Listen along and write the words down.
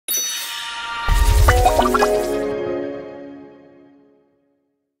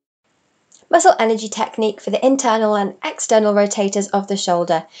muscle energy technique for the internal and external rotators of the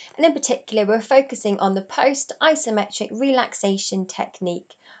shoulder, and in particular we're focusing on the Post Isometric Relaxation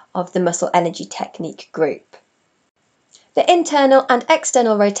technique of the muscle energy technique group. The internal and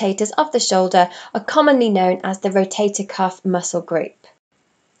external rotators of the shoulder are commonly known as the rotator cuff muscle group.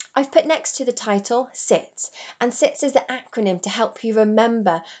 I've put next to the title SITS, and SITS is the acronym to help you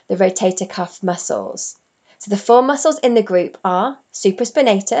remember the rotator cuff muscles. So the four muscles in the group are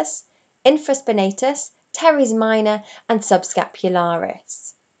Supraspinatus, Infraspinatus, Teres Minor and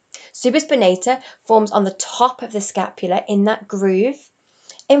Subscapularis. Supraspinatus forms on the top of the scapula in that groove.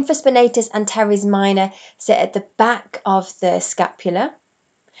 Infraspinatus and Teres Minor sit at the back of the scapula,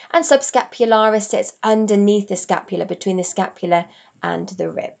 and Subscapularis sits underneath the scapula, between the scapula and the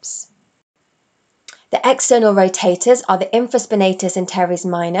ribs. The external rotators are the Infraspinatus and Teres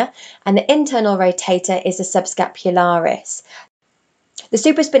Minor, and the internal rotator is the Subscapularis. The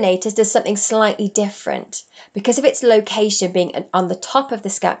Supraspinatus does something slightly different. Because of its location being on the top of the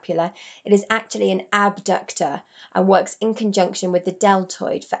scapula, it is actually an abductor and works in conjunction with the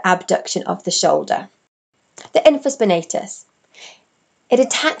deltoid for abduction of the shoulder. The Infraspinatus. It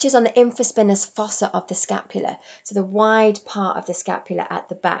attaches on the infraspinous fossa of the scapula, so the wide part of the scapula at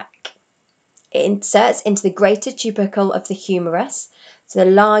the back. It inserts into the greater tubercle of the humerus, so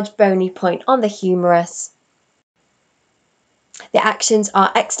the large bony point on the humerus. The actions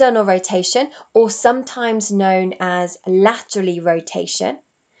are external rotation, or sometimes known as laterally rotation.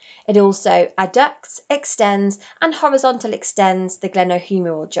 It also adducts, extends, and horizontal extends the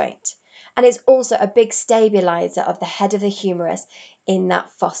glenohumeral joint. And it's also a big stabilizer of the head of the humerus in that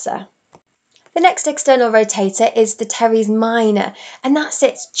fossa. The next external rotator is the Teres Minor, and that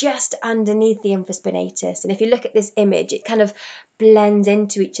sits just underneath the Infraspinatus. And if you look at this image, it kind of blends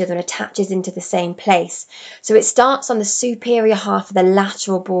into each other and attaches into the same place. So it starts on the superior half of the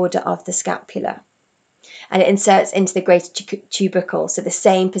lateral border of the scapula, and it inserts into the greater tubercle, so the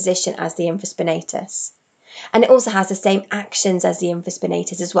same position as the Infraspinatus. And it also has the same actions as the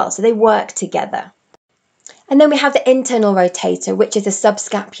Infraspinatus as well, so they work together. And then we have the internal rotator, which is the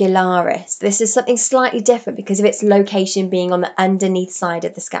Subscapularis. This is something slightly different because of its location being on the underneath side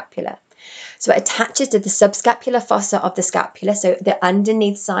of the scapula. So it attaches to the subscapular fossa of the scapula, so the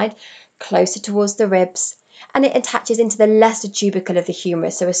underneath side, closer towards the ribs, and it attaches into the lesser tubercle of the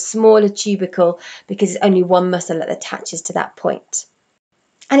humerus, so a smaller tubercle because it's only one muscle that attaches to that point.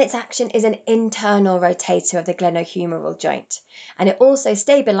 And its action is an internal rotator of the glenohumeral joint, and it also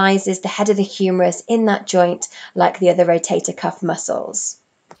stabilizes the head of the humerus in that joint like the other rotator cuff muscles.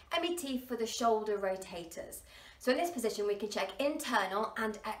 MET for the shoulder rotators. So in this position we can check internal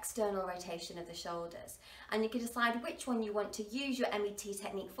and external rotation of the shoulders, and you can decide which one you want to use your MET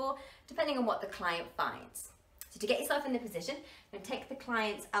technique for depending on what the client finds. So to get yourself in the position, you're going to take the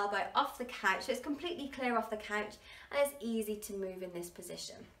client's elbow off the couch so it's completely clear off the couch and it's easy to move in this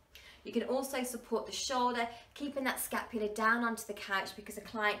position. You can also support the shoulder, keeping that scapula down onto the couch because the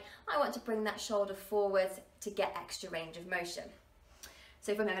client might want to bring that shoulder forwards to get extra range of motion.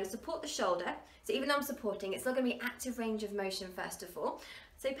 So from here, I'm going to support the shoulder. So even though I'm supporting, it's still going to be active range of motion first of all.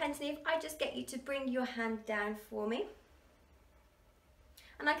 So Pentony, if I just get you to bring your hand down for me,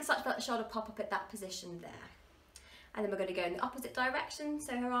 and I can start to feel the shoulder pop up at that position there. And then we're going to go in the opposite direction,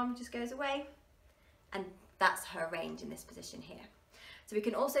 so her arm just goes away, and that's her range in this position here. So we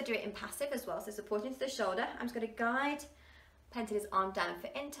can also do it in passive as well, so supporting to the shoulder. I'm just going to guide Pentony's arm down for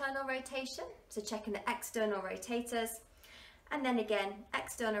internal rotation, so checking the external rotators, and then again,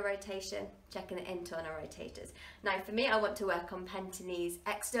 external rotation, checking the internal rotators. Now for me, I want to work on Pentony's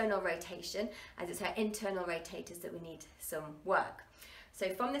external rotation, as it's her internal rotators that we need some work. So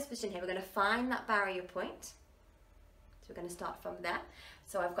from this position here, we're going to find that barrier point. So we're going to start from there.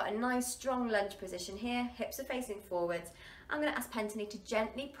 So I've got a nice strong lunge position here, hips are facing forwards. I'm going to ask Pentony to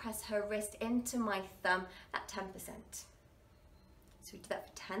gently press her wrist into my thumb at 10%. So we do that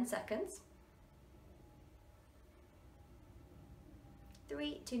for 10 seconds.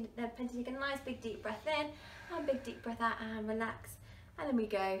 3, 2, Pentony, take a nice big deep breath in, and big deep breath out and relax. And then we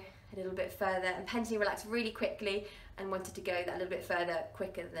go a little bit further, and Pentony relaxed really quickly and wanted to go that a little bit further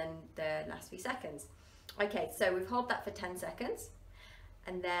quicker than the last few seconds. Okay, so we've held that for 10 seconds,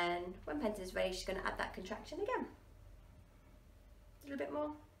 and then when Pentony's ready, she's going to add that contraction again. A little bit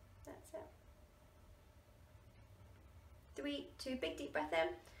more, that's it. 3, 2, big deep breath in,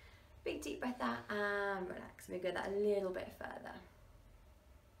 big deep breath out, and relax. We go that a little bit further.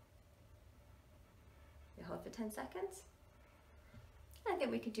 We hold for 10 seconds. I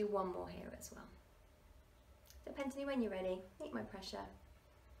think we could do one more here as well. So Pentony, when you're ready, meet my pressure.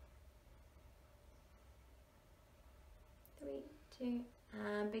 3, 2,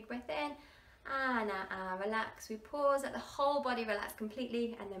 and big breath in, And now relax. We pause, let the whole body relax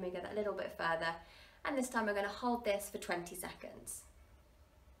completely, and then we go that little bit further. And this time we're going to hold this for 20 seconds.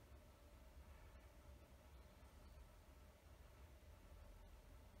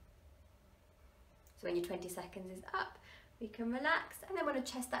 So when your 20 seconds is up, we can relax, and then we're going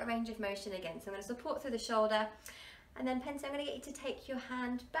to test that range of motion again. So I'm going to support through the shoulder, and then Pensy, I'm going to get you to take your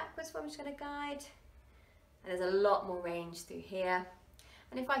hand backwards. I'm just going to guide, and there's a lot more range through here.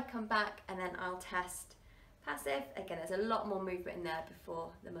 And if I come back, and then I'll test passive, again there's a lot more movement in there before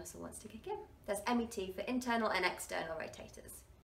the muscle wants to kick in. There's MET for internal and external rotators.